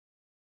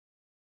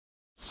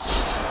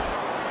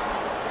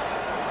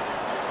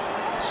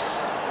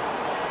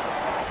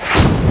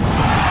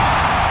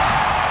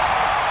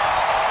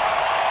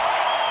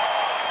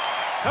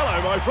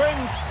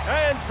friends,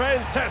 and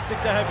fantastic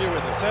to have you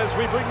with us as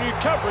we bring you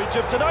coverage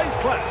of today's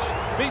clash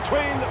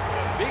between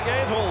Big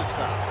Ant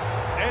All-Stars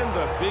and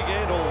the Big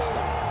Ant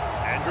All-Stars.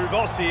 Andrew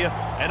Voss here,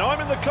 and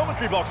I'm in the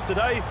commentary box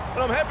today, and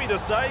I'm happy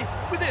to say,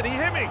 with Eddie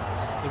Hemmings.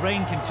 The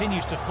rain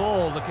continues to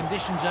fall. The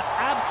conditions are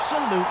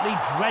absolutely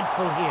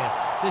dreadful here.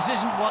 This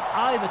isn't what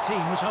either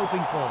team was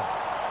hoping for.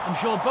 I'm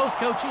sure both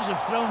coaches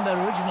have thrown their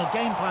original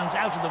game plans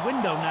out of the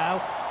window now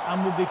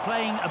and will be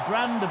playing a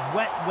brand of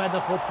wet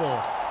weather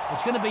football.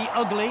 It's going to be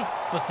ugly,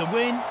 but the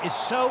win is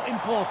so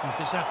important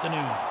this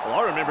afternoon. Well,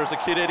 I remember as a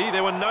kid, Eddie,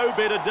 there were no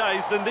better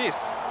days than this,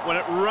 when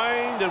it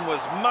rained and was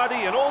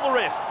muddy and all the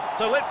rest.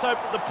 So let's hope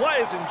that the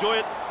players enjoy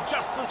it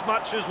just as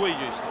much as we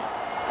used to.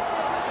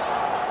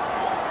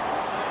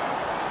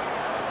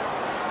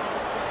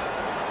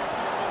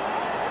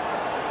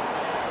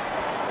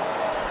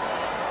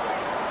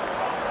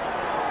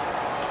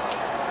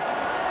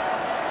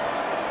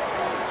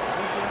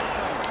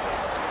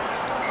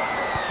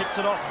 Kicks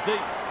it off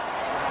deep.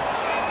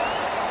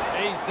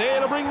 He's there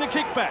to bring the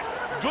kick back.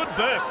 Good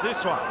burst,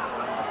 this one.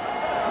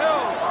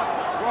 Hill.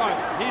 Right,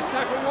 here's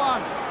tackle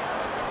one.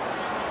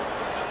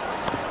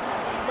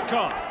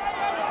 McCall.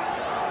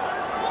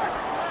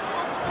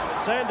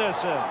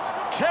 Sanderson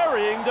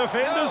carrying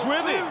defenders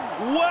with him.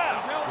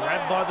 Wow.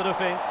 Grabbed by the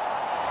defence.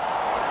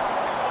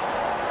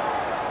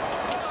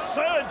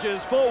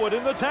 Surges forward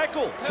in the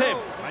tackle. Tim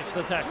makes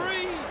the tackle.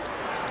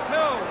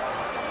 Hill.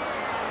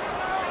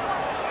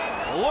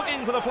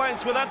 Looking for the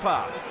flanks with that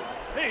pass.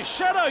 His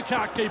shadow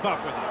can't keep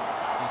up with him.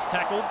 He's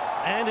tackled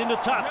and into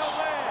touch.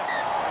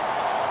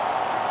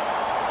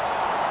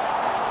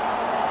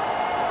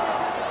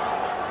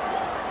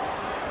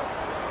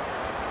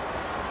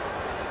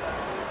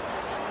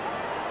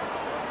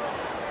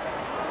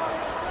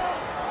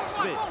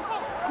 Smith,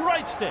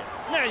 great step.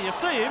 Now you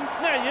see him,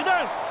 now you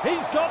don't.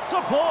 He's got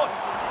support.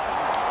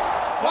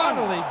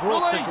 Finally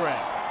brought to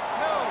ground.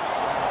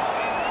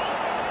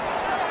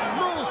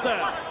 Rules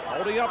down,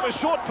 holding up a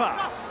short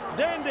pass.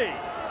 Dandy.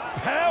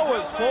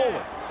 Powers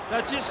forward.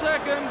 That's your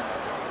second.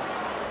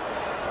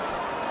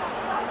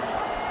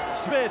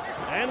 Smith,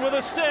 and with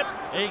a step,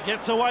 he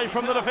gets away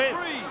from the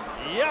defence.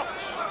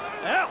 Ouch,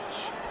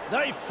 ouch.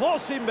 They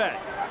force him back.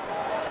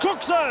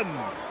 Cookson,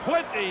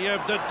 plenty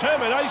of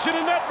determination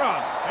in that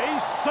run. He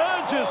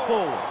surges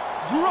forward.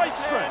 Great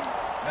strength.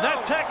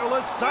 That tackle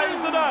has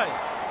saved the day.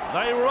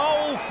 They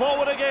roll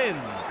forward again.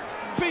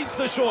 Feeds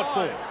the short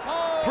ball.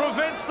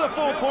 Prevents the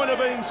full pointer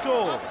being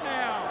scored.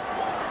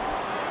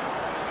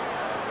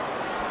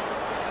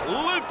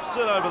 Loops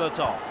it over the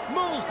top.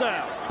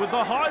 Millsdale with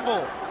the high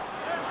ball.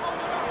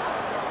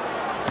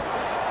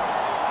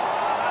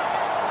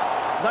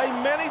 They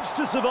manage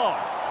to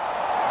survive.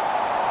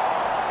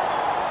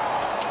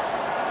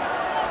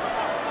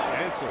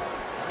 Ansel.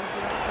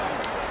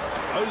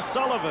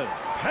 O'Sullivan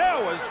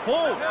powers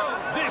forward.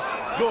 This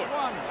is good.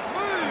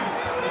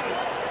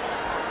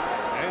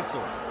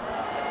 Ansel.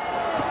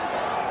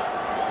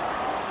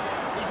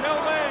 He's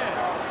held there.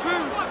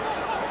 Two.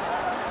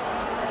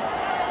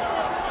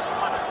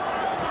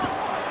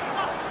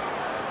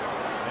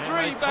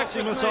 Backs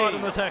him aside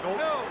in the tackle.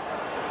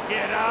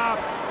 Get up.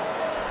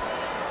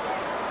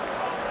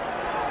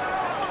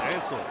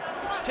 Ansel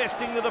is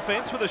testing the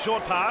defence with a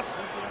short pass.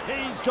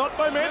 He's got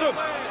momentum.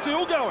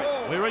 Still going.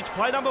 We reach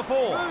play number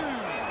 4.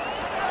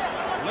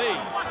 Lee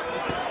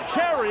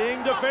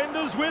carrying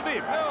defenders with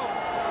him.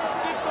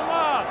 Get the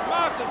last.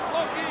 Marcus,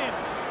 lock in.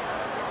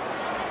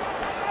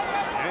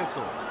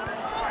 Ansel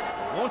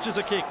launches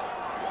a kick.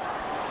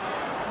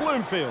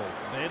 Bloomfield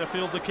there to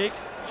field the kick,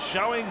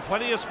 showing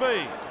plenty of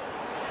speed.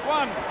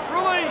 One,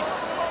 release!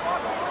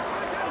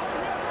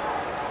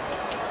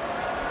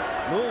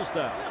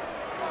 Millsdale.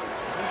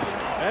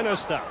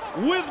 Annister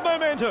with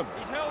momentum.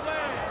 He's held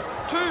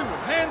there. 2,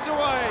 hands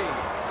away.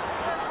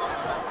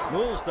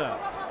 Millsdale.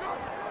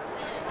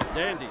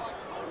 Dandy.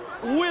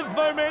 With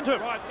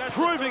momentum. Right,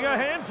 proving a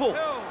handful.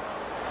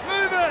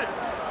 Move it!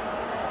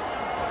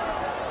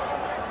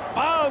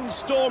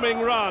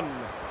 Barnstorming run.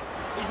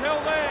 He's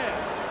held there.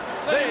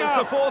 There's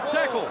the 4th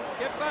tackle.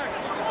 Get back,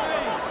 look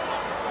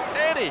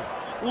at me. Eddie.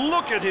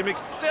 Look at him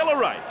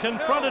accelerate,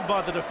 confronted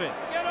by the defence.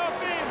 Get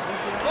off him!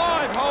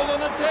 5, hold on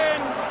to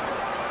 10.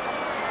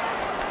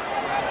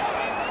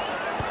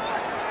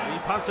 He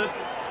punts it.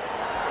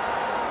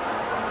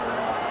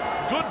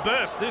 Good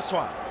burst, this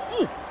one.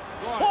 Ooh,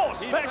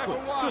 force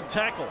backwards. Good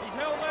tackle. He's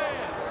held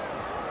there.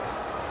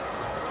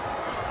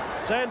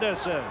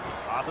 Sanderson,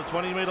 past the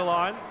 20-metre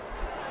line.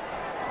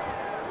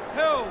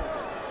 Hill,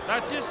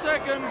 that's your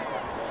second.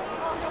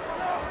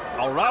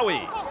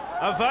 Alrawi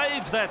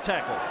evades that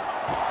tackle.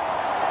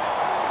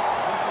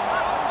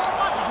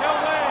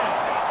 Held there.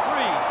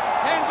 3.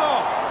 Hands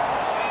off.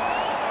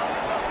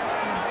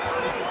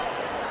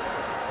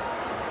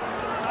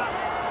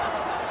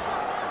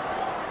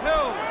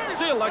 Hill.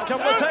 Still a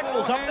couple of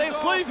tackles up their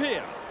sleeve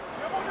here.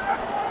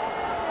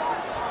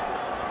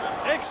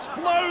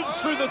 Explodes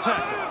through the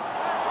tackle.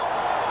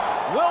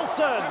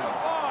 Wilson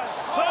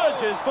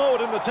surges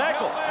forward in the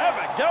tackle. Have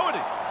a go at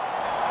him.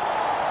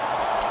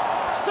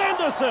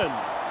 Sanderson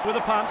with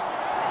a punt.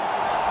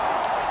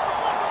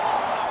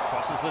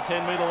 the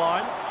 10-metre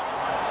line.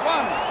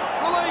 1,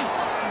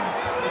 release.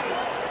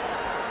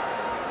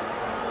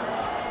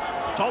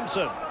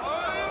 Thompson.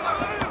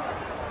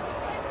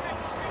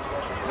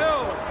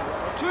 Held.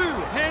 2,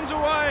 hands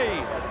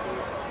away.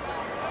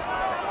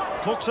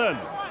 Cookson.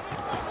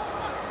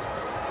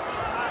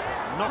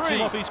 Knocks 3,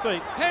 him off his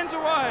feet. hands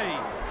away.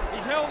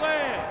 He's held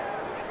there.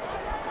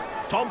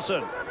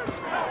 Thompson.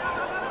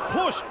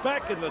 Pushed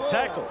back in the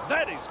tackle.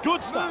 That is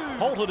good stuff.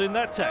 Halted in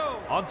that tackle.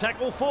 On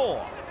tackle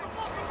 4.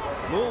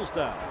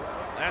 Woolsdale.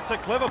 That's a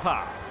clever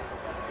pass.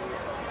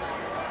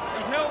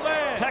 He's held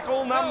there.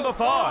 Tackle number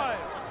 5.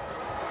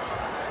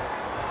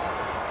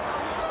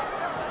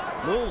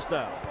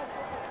 Woolsdale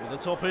with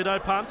a torpedo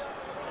punt.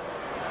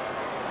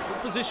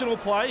 Good positional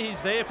play.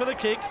 He's there for the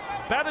kick.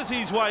 Batters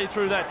his way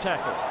through that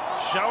tackle.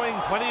 Showing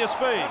plenty of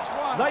speed.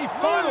 They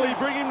finally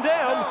bring him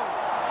down.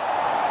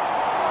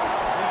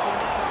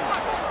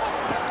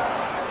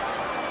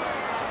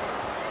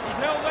 He's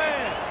held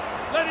there.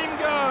 Let him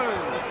go.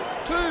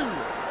 2.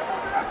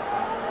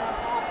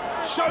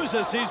 Shows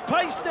us his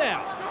pace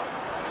now.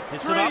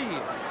 Hits 3. it up.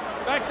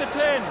 Back to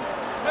 10.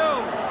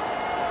 Held.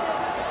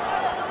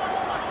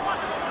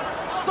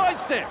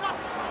 Sidestep.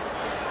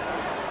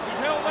 He's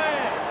held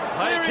there.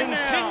 They Clear him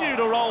continue now.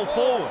 to roll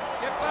forward.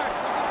 Get back.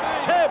 Look at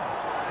me. Teb.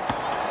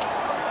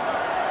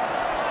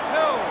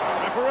 Held.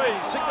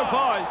 Referee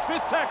signifies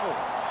 5th tackle.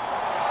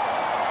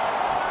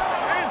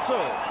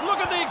 Ansel. Look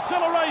at the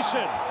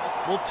acceleration.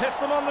 Will test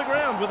them on the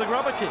ground with a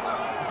grubber kick.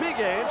 Big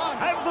Ant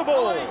have the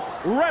ball.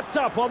 Wrapped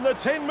up on the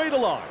 10-metre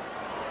line.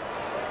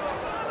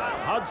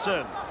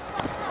 Hudson.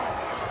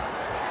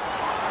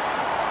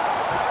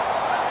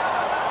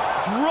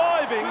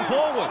 Driving 2,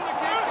 forward. on the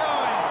kick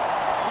going.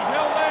 He's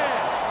held there.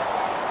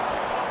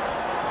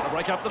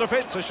 Break up the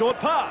defence. A short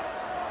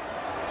pass.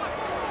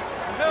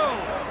 Held.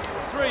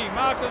 3,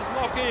 markers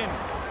lock in.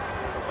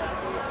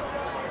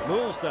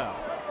 Woolsdale.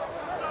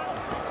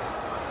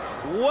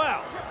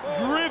 Wow.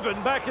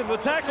 Driven back in the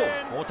tackle.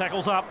 4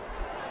 tackles up.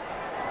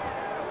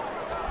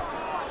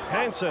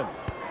 Hansen.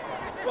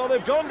 Well,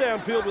 they've gone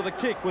downfield with a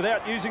kick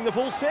without using the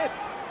full set.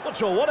 Not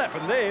sure what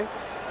happened there.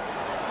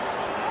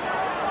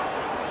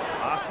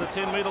 Past the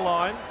 10-metre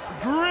line.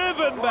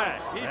 Driven back.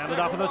 Rounded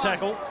up in the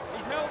tackle.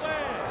 He's held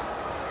there.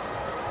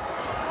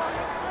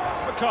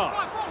 McCall.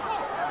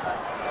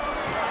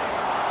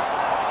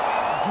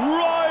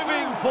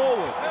 Driving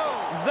forwards.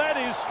 That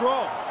is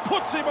strong.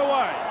 Puts him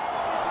away.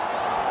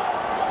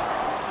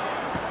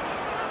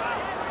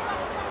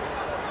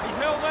 He's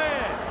held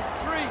there.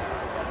 3,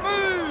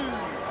 move.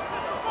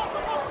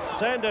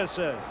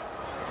 Sanderson.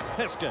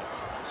 Hesketh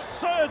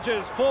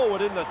surges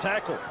forward in the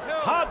tackle.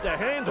 Hard to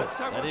handle.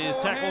 That is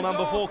tackle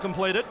number 4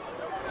 completed.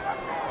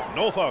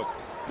 Norfolk.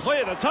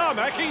 Clear the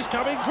tarmac. He's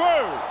coming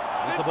through.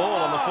 There's the ball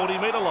on the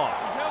 40-metre line.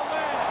 He's held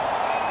there.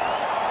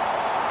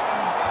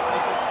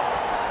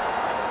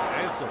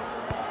 Ansel.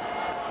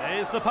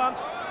 There's the punt.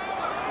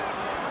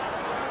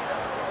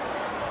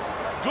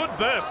 Good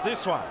burst,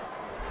 this one.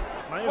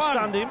 May have 1,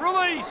 stunned him.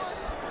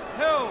 release.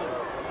 Held.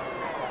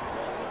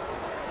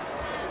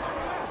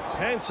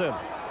 Hansen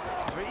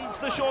reads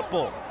the short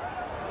ball.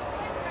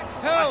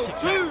 Held. Classic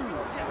 2.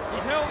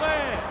 He's held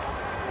there.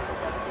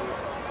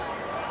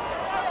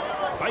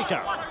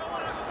 Baker.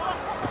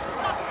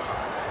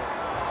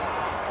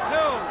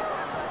 Held.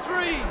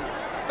 3.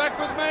 Back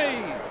with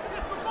me.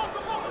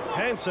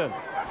 Hansen.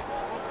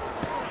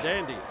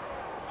 Dandy.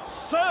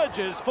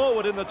 Surges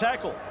forward in the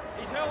tackle.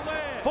 He's held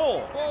there.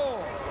 4.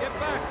 4. Get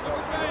back.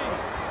 Look at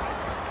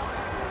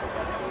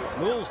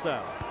me.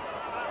 Woolsdale.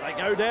 They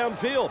go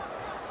downfield.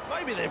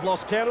 Maybe they've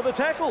lost count of the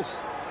tackles.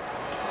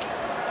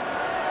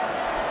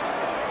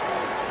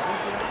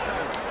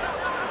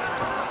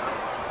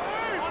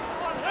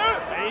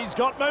 He's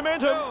got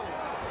momentum.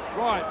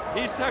 Right.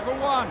 Here's tackle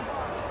 1.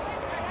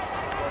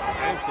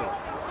 Ansel.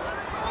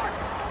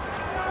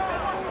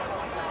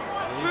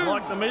 He's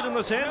like the meat in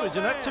the sandwich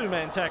in that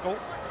 2-man tackle.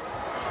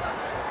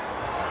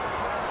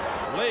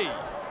 Lee.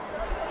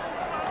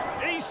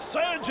 He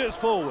surges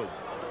forward.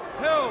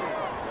 Held.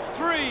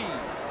 3.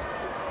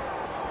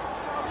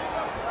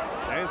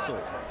 Ansel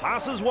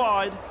passes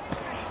wide.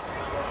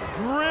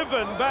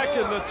 Driven back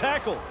in the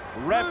tackle.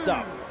 Wrapped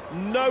up.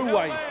 No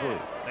way through.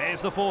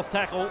 There's the 4th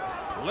tackle.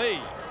 Lee.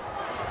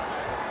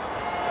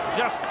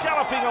 Just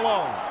galloping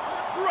along.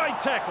 Great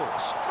tackle.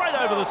 Straight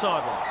over the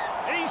sideline.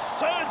 He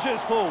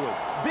surges forward.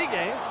 Big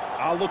Ant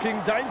are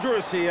looking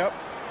dangerous here.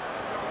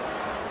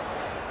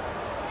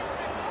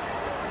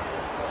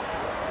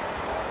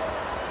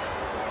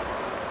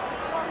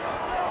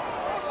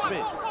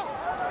 Smith.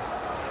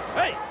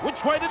 Hey,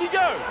 which way did he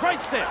go?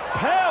 Great step.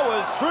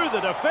 Powers through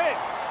the defence.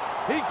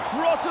 He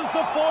crosses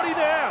the 40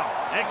 now.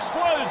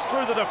 Explodes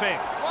through the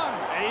defence.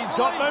 He's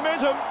got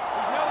momentum.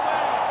 He's held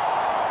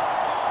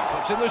there.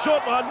 Slips in the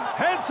short one.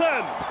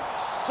 Hansen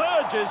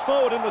surges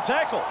forward in the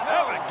tackle.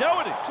 Have a go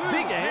at it.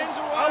 Big Ants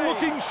are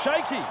looking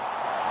shaky.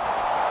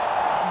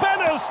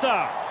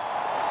 Bannister.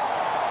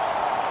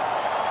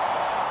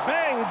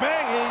 Bang,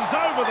 bang, he's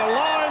over the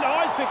line.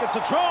 I think it's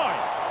a try.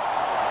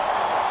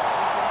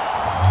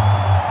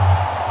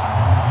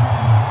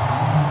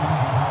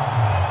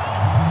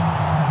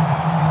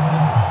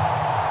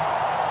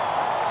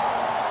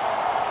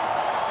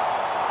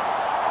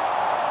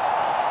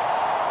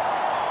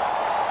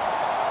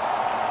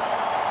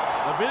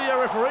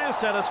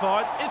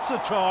 satisfied. It's a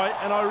try,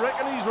 and I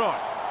reckon he's right.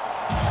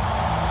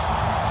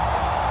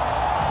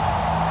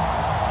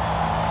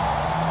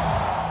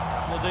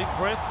 Couple of deep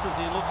breaths as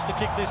he looks to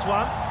kick this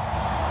one.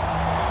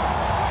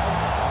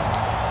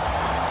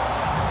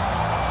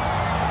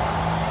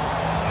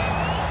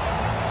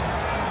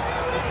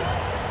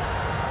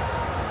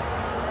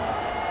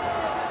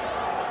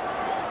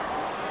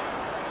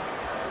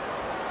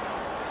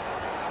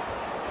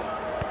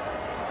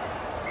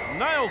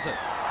 Nails it.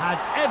 Had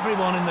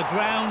everyone in the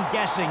ground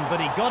guessing, but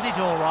he got it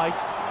all right.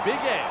 Big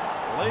Ant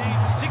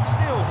leads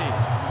 6-0 here.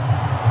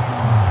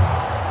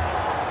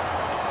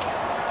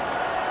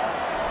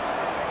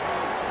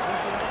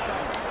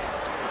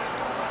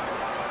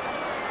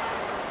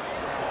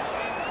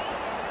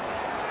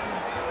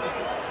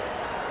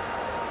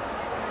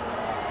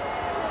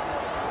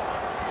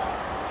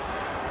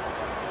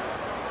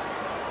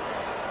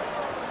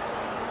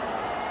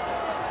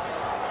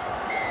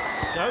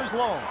 Goes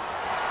long.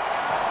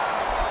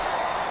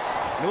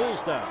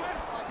 Millsdale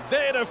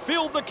there to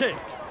field the kick.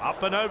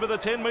 Up and over the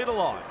 10-metre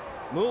line.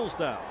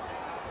 Millsdale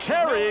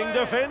carrying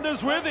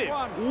defenders with him.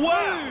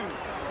 Wow!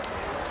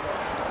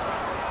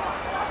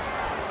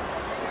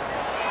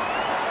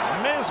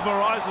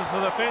 Mesmerises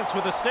the defence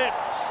with a step.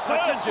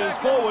 Surges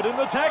forward in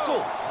the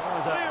tackle.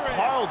 There's a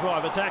pile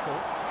driver tackle.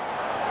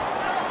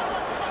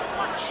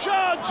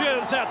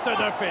 Charges at the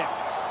defence.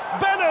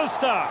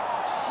 Bannister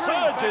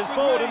surges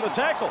forward in the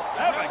tackle.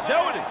 Have a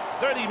go at him.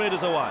 30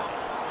 metres away.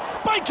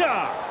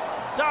 Baker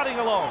darting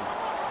along.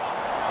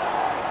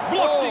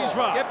 Blocks his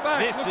run.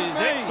 This is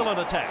excellent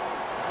attack.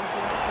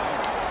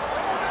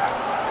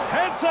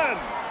 Hanson.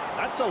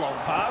 That's a long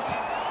pass.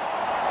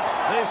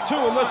 There's two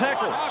in the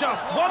tackle.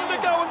 Just one to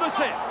go in the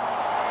set.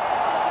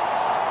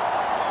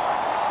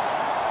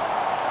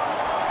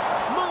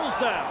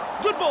 Millsdale.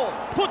 Good ball.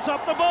 Puts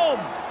up the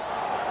bomb.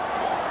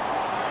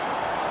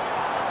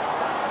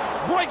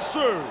 Breaks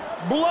through.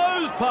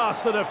 Blows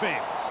past the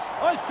defence.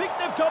 I think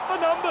they've got the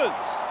numbers.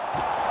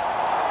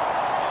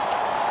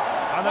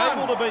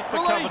 Unable to beat the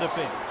cover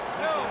defence.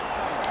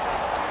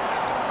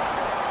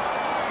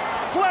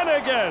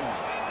 Flanagan.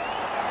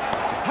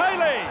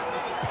 Haley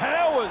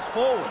powers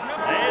forward.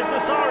 There's the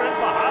siren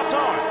for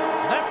half-time.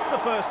 That's the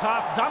first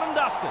half done and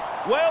dusted.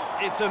 Well,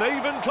 it's an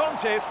even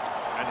contest,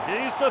 and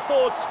here's the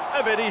thoughts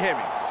of Eddie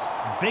Hemmings.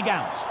 Big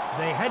out.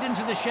 They head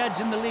into the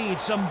sheds in the lead.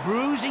 Some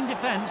bruising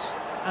defence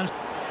and...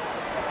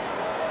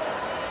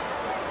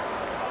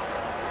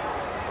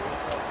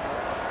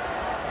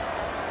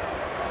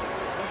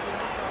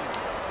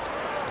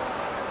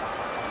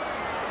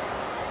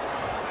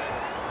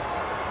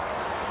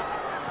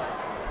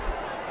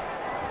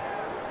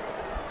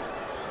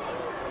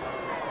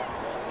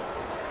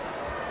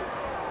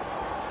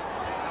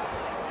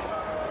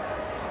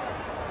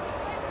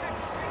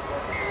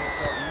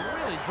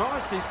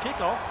 drives this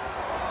kickoff.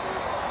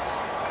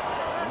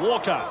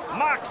 Walker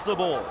marks the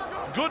ball.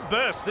 Good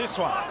burst this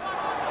one.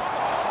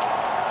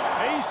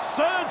 He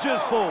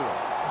surges forward.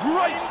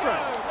 Great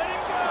strength. Let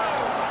him go.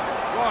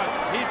 Right,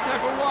 here's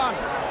tackle one.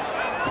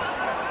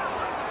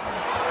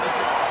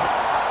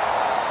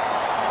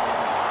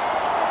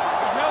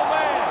 He's held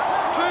there.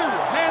 Two,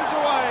 hands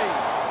away.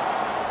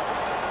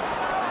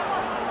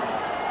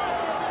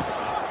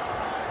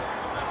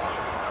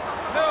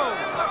 Held.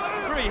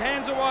 Three,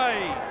 hands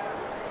away.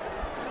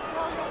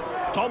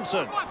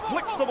 Thompson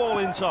flicks the ball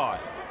inside.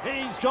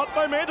 He's got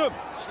momentum.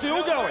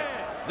 Still going.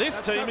 This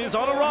team is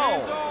on a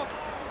roll.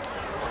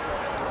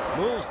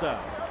 Millsdale.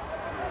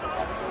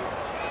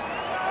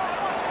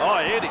 Oh,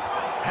 Eddie.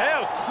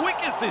 How quick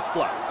is this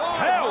bloke?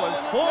 Powers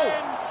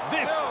forward.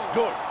 This is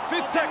good.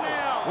 Fifth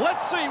tackle.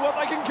 Let's see what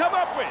they can come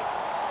up with.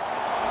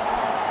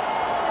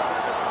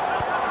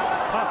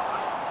 Punts.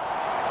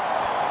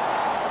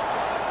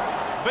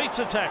 Beats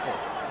a tackle.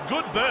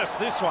 Good burst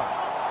this one.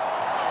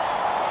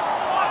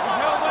 He's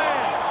held there.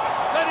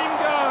 Let him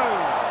go.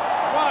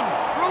 One.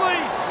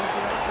 Release.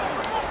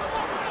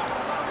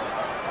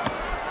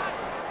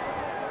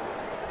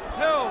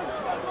 Held.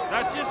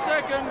 That's your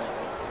second.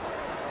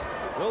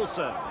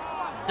 Wilson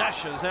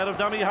dashes out of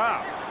dummy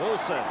half.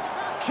 Wilson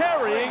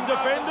carrying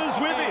defenders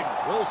with him.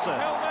 Wilson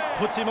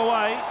puts him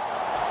away.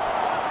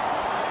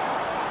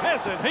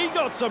 Hasn't he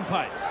got some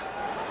pace?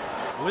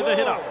 With a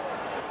hit up.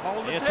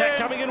 The attack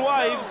coming in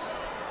waves.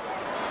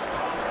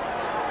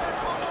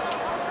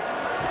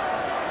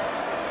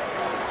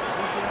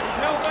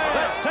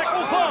 That's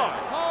tackle 5.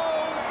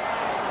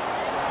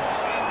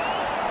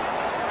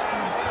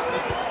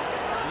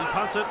 He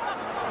punts it.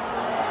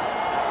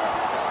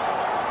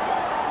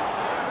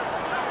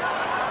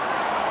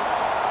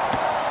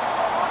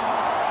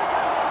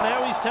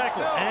 Now he's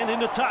tackled and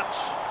into touch.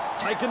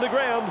 Taken to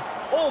ground,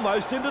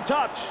 almost into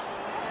touch.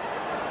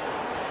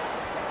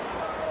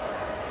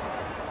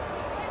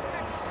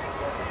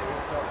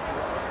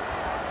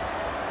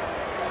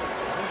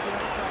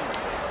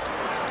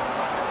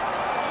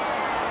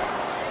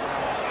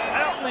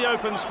 The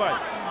open space.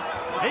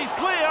 He's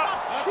clear.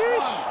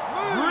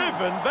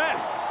 Driven back.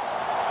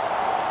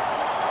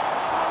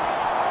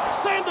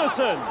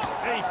 Sanderson.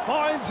 He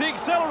finds the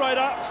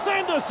accelerator.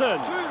 Sanderson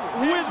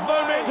with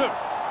momentum,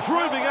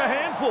 proving a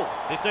handful.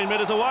 15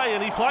 metres away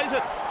and he plays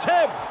it.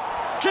 Tebb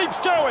keeps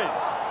going.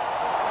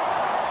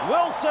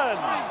 Wilson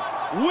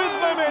with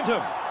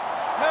momentum.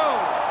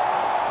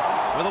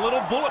 With a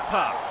little bullet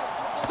pass.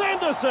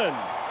 Sanderson.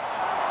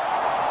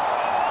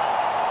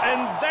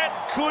 And that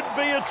could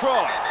be a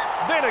try.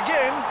 Then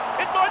again,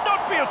 it might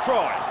not be a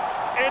try.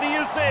 Eddie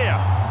is there.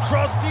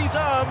 Crossed his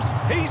arms.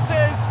 He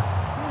says,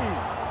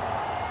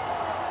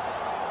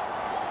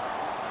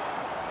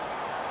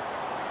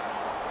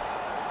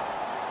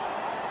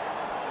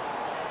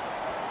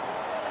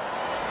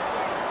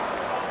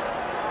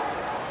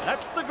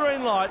 That's the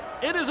green light.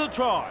 It is a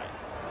try.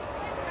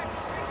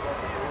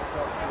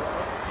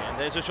 And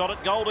there's a shot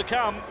at goal to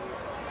come.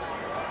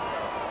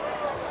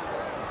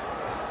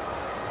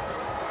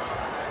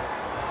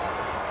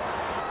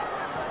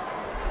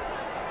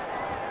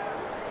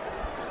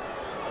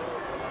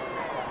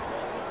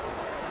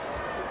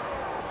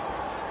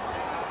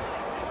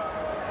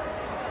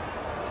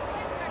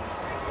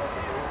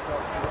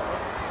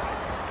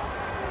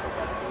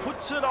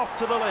 Puts it off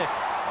to the left.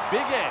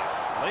 Big Ed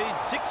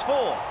leads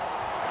 6-4.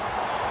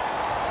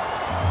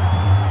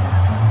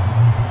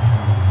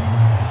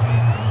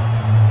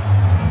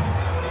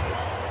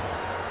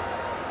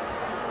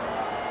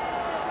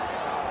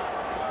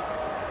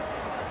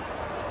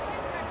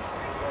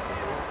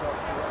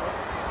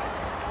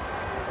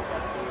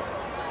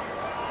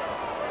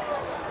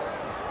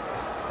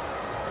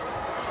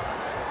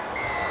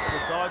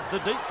 Decides the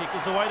deep kick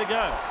is the way to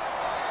go.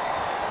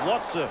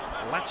 Watson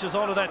latches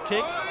onto that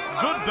kick.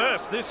 Good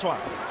burst, this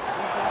one. He's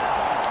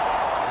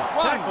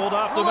tackled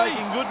after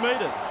making good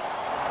metres.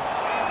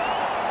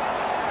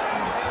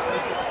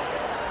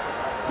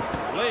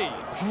 Lee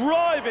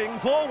driving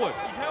forward.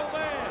 He's held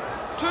there.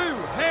 2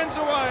 hands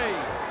away.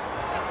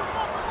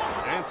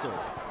 Ansell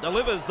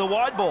delivers the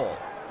wide ball.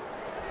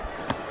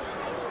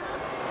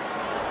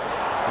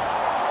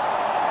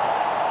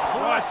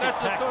 Right, that's a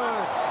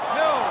third.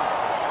 Held.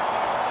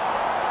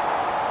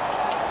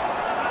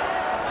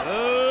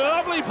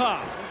 Lovely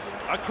pass.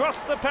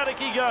 Across the paddock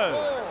he goes.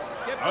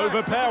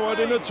 Overpowered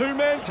in a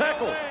 2-man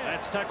tackle.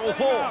 That's tackle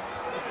 4.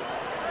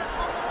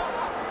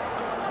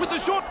 With the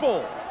short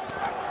ball.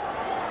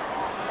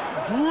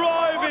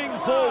 Driving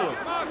forwards.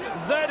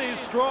 That is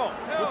strong.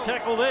 Good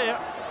tackle there.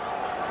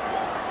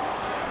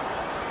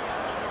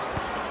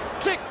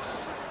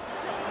 Kicks.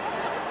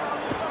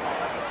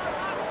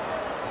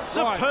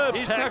 Superb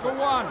He's tackle. tackle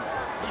 1.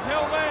 He's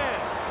held there.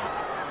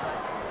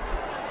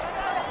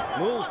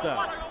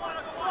 Woolsdale.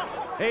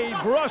 He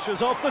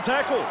brushes off the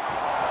tackle.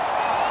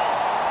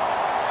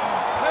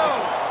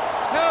 Held.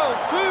 Held.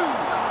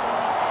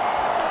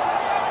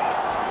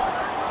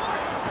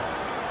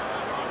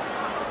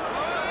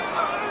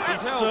 2.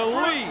 He's held.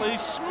 Absolutely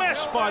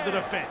smashed by the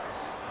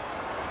defence.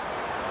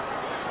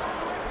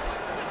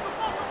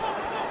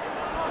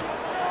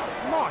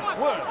 My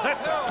word,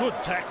 that's a good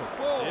tackle.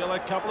 Still a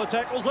couple of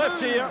tackles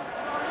left here.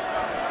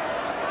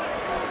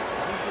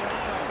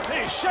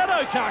 His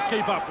shadow can't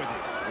keep up with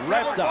him.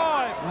 Wrapped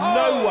up,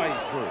 no way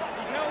through.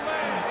 He's held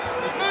there.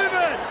 Move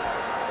it.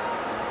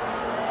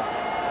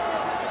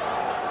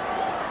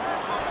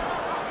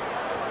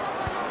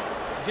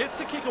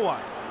 Gets a kick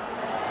away.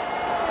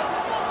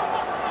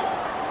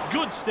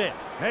 Good step.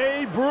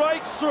 He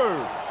breaks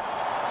through.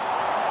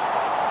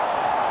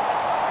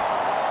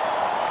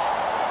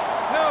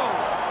 Held.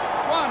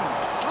 1.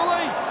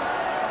 Release.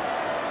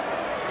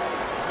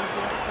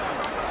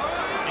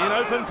 In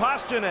open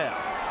pasture now.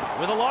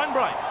 With a line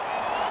break.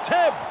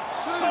 Tebb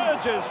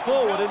surges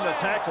forward in the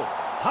tackle.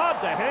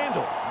 Hard to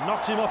handle.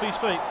 Knocks him off his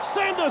feet.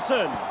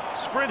 Sanderson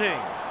sprinting.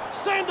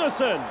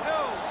 Sanderson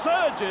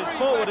surges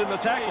forward in the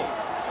tackle.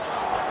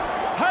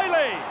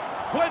 Haley,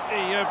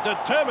 plenty of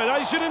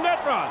determination in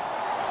that run.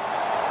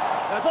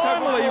 That's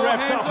finally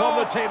wrapped up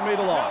on the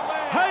 10-metre line.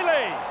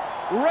 Haley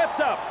wrapped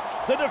up.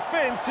 The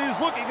defence is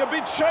looking a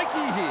bit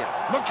shaky here.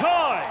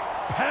 Mackay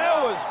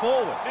powers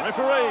forward.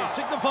 Referee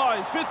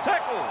signifies 5th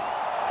tackle.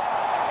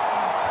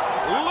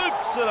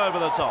 Loops it over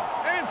the top.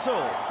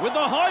 Ansell with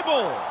the high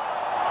ball.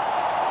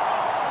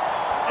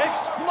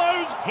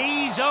 Explodes.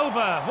 He's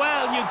over.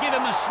 Well, you give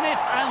him a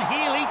sniff and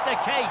he'll eat the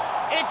cake.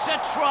 It's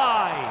a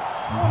try.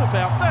 What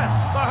about that?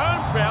 The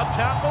home crowd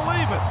can't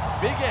believe it.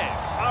 Big Ant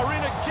are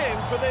in again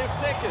for their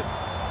second.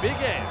 Big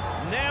Ant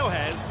now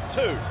has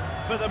 2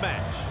 for the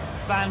match.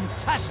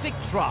 Fantastic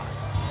try.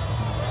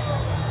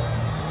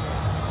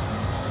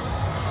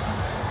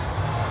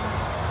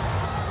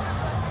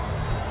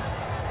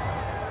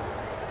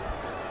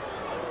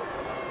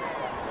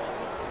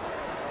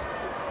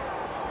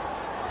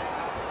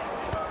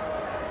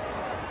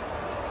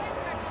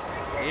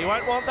 You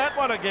won't want that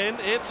one again.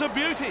 It's a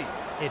beauty.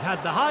 It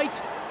had the height,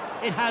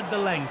 it had the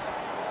length.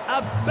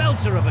 A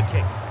belter of a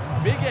kick.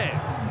 Big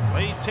Ant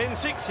lead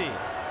 10-6 here.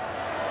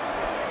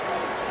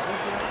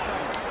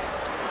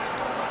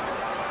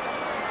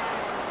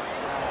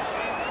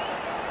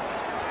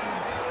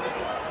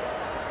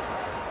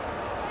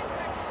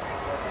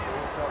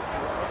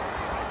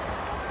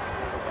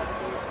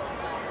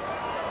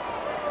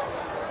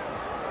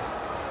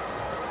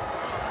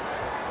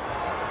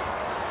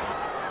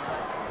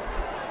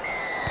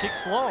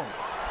 Kicks long.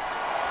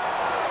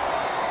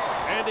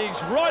 And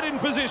he's right in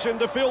position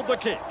to field the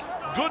kick.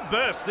 Good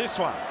burst, this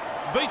one.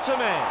 Beats a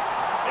man.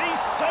 He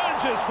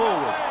surges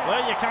forward.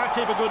 Well, you can't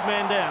keep a good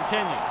man down,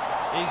 can you?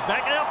 He's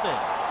back out there.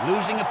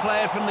 Losing a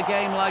player from the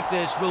game like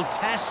this will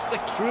test the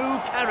true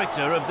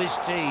character of this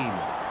team.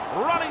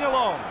 Running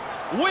along.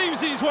 Weaves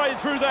his way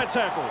through that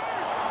tackle.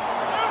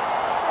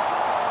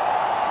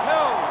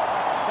 Held.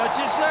 That's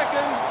your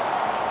second.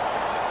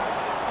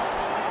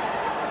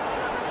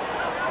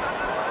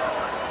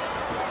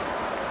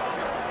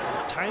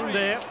 Tame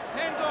there.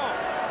 Hands off.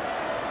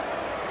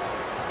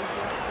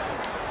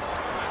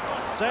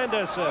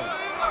 Sanderson.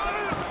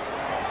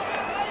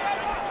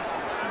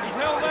 He's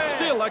held there.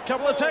 Still a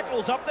couple of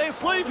tackles up their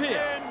sleeve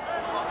here.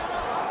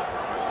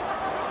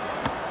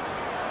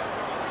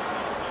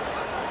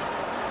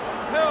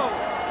 Held.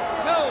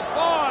 Held.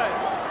 5.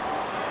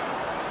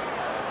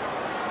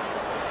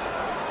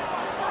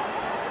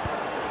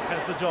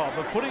 Has the job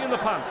of putting in the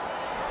punt.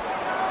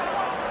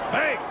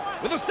 Bang!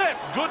 With a step.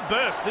 Good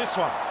burst, this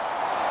one.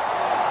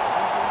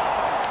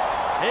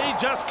 He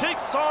just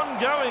keeps on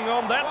going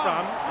on that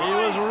run. He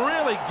was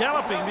really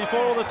galloping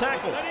before all the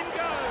tackle. Let him go.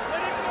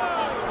 Let him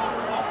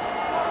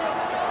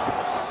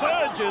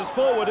go. Surges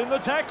forward in the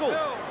tackle.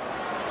 Held.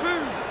 2.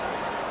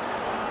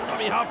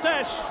 Dummy half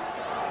dash.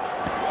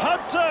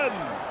 Hudson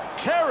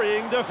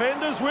carrying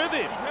defenders with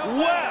him.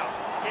 Wow.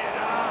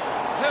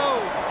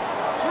 Held.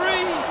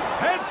 3.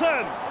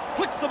 Hanson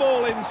flicks the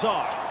ball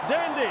inside.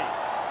 Dandy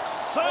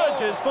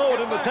surges forward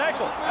in the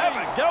tackle. Have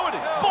a go at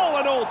it. Ball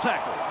and all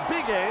tackle.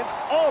 Big Ant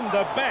on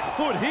the back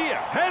foot here.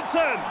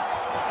 Hanson.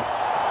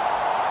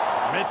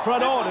 Mid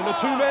front on in a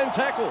two-man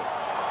tackle.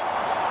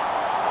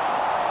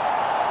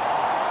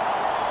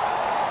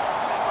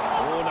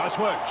 Oh, nice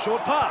work.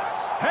 Short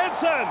pass.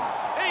 Hanson.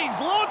 He's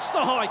launched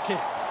the high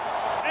kick.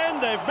 And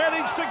they've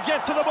managed to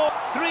get to the ball.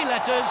 3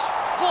 letters,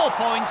 4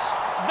 points.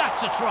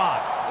 That's a try.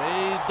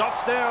 He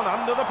dots down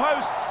under the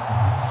posts.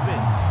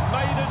 Smith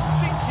made a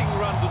jinking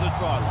run to the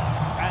try line.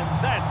 And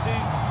that's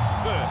his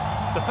first.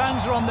 The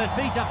fans are on their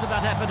feet after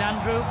that effort,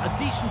 Andrew. A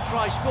decent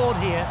try scored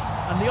here,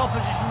 and the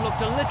opposition looked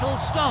a little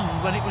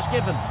stunned when it was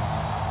given.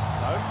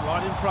 So,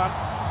 right in front.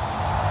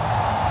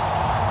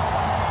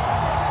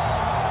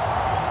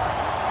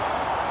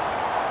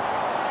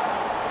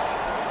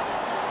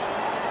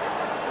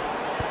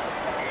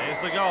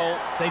 There's the goal.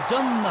 They've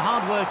done the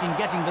hard work in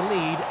getting the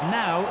lead.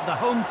 Now the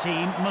home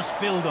team must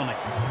build on it.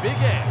 Big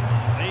Ant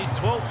need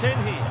 12-10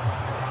 here.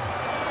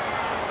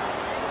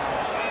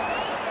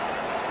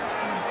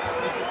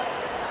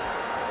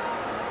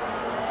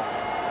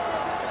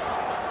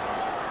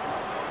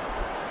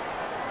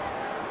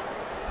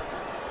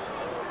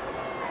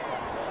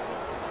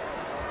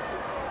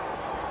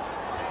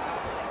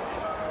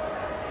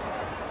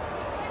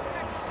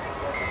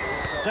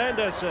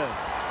 Sanderson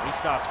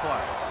restarts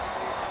play.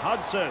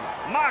 Hudson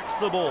marks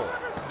the ball.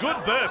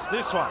 Good burst,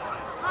 this one.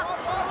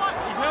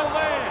 He's held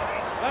there.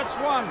 That's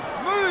 1.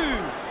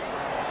 Move.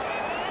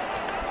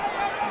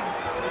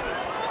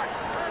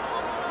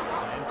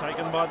 And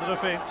taken by the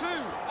defence. 2.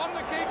 On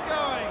the keep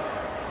going.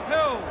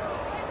 Held.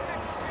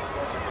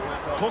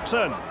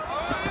 Cookson.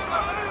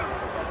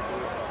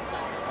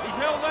 He's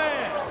held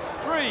there.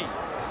 3.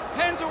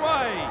 Hands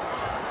away.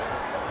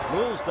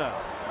 Woolsdale.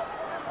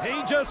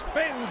 He just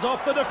fends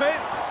off the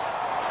defence.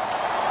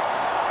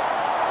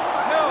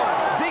 Held.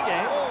 Big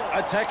Ant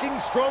attacking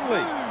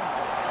strongly.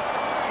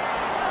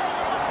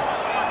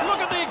 Look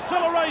at the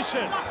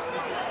acceleration.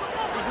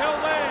 He's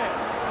held there.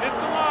 At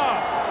the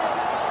last.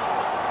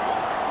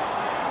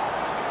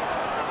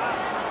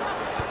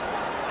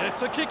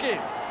 It's a kick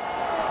in.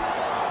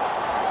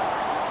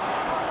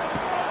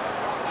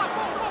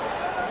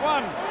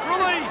 1.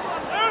 Release.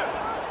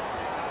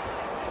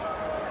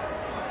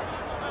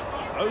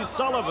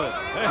 O'Sullivan.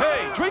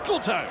 Hey, Twinkle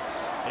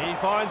Toes. He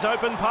finds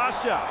open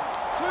pasture.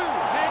 2.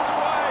 Hands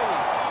away.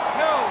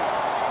 Held.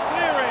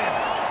 Clear in.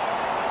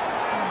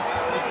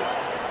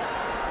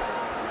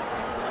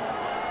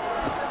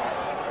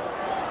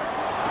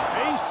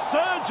 He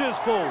surges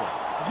forward.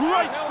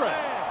 Great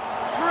strength.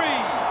 3.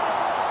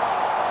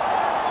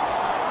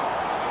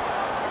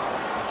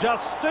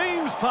 Just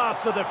steams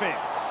past the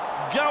defence.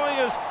 Going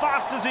as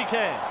fast as he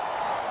can.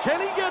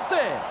 Can he get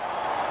there?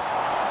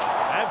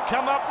 Have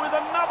come up with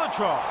another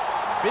try.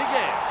 Big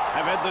Ant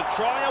have had the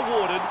try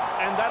awarded,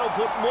 and that'll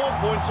put more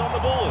points on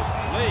the board.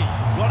 Lee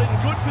got in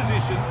good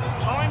position,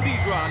 timed his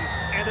run,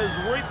 and has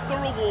reaped the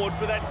reward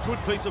for that good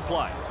piece of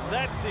play.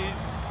 That's his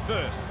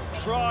first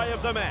try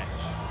of the match.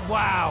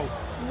 Wow,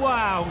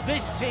 wow,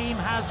 this team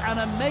has an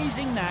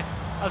amazing knack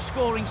of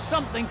scoring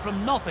something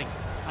from nothing,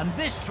 and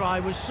this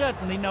try was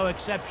certainly no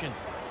exception.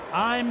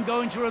 I'm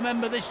going to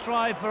remember this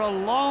try for a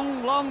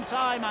long, long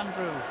time,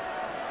 Andrew.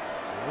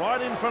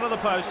 Right in front of the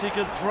post, he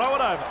could throw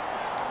it over.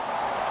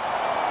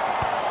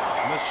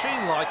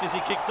 Machine-like as he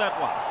kicks that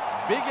one.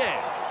 Big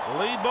Ant,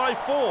 lead by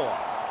 4.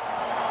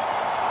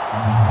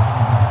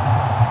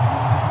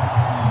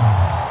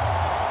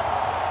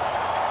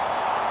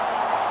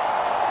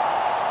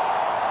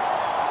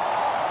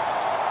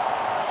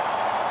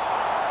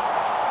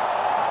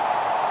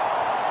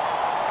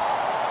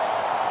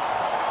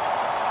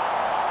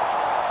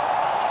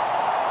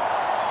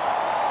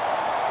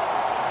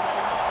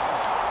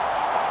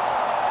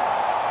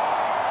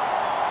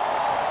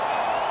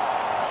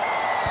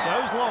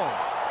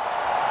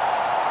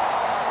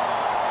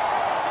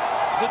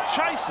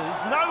 chasers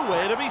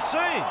nowhere to be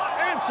seen.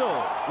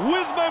 Ansell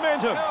with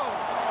momentum.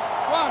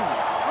 One,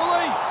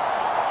 release.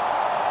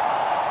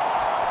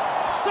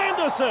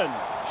 Sanderson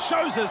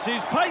shows us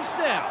his pace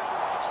now.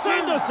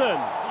 Sanderson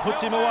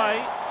puts him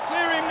away.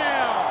 Clear him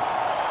now.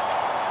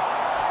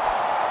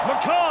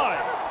 Mackay.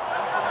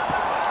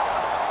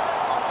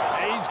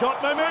 He's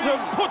got momentum,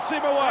 puts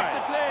him away.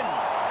 Back to 10.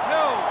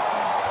 Held.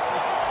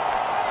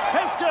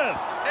 Hesketh.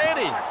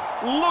 Eddie.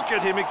 Look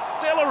at him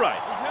accelerate.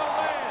 He's held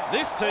there.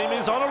 This team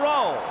is on a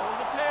roll.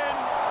 Hold the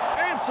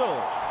 10. Ansell.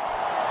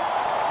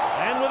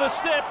 And with a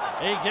step,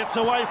 he gets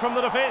away from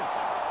the defence.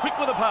 Quick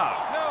with a pass.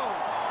 Held.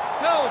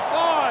 Held.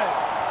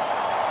 5.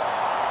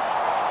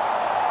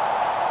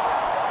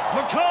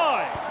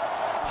 Mackay.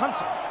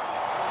 Hunter.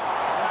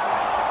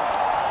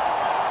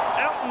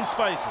 Out in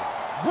spaces.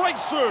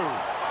 Breaks through.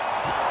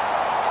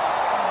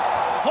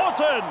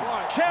 Horton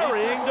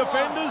carrying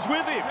defenders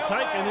with him.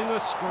 Taken in the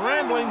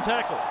scrambling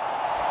tackle.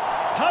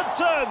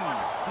 Hudson.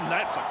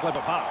 That's a clever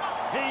pass.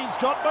 He's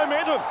got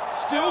momentum.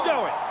 Still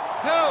going.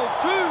 Held.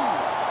 2.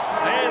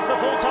 There's the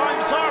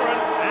full-time siren,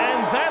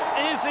 and that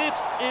is it.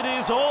 It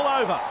is all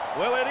over.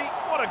 Well, Eddie,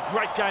 what a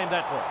great game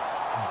that was.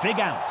 Big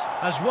Ant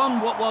has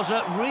won what was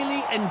a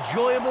really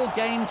enjoyable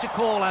game to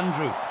call,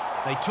 Andrew.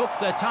 They took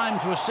their time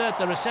to assert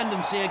their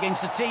ascendancy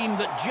against a team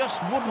that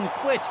just wouldn't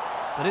quit.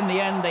 But in the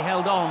end, they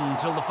held on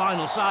till the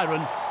final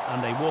siren,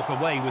 and they walk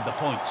away with the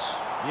points.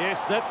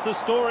 Yes, that's the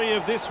story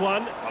of this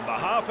one. On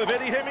behalf of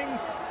Eddie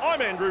Hemmings,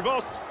 I'm Andrew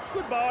Voss.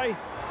 Goodbye.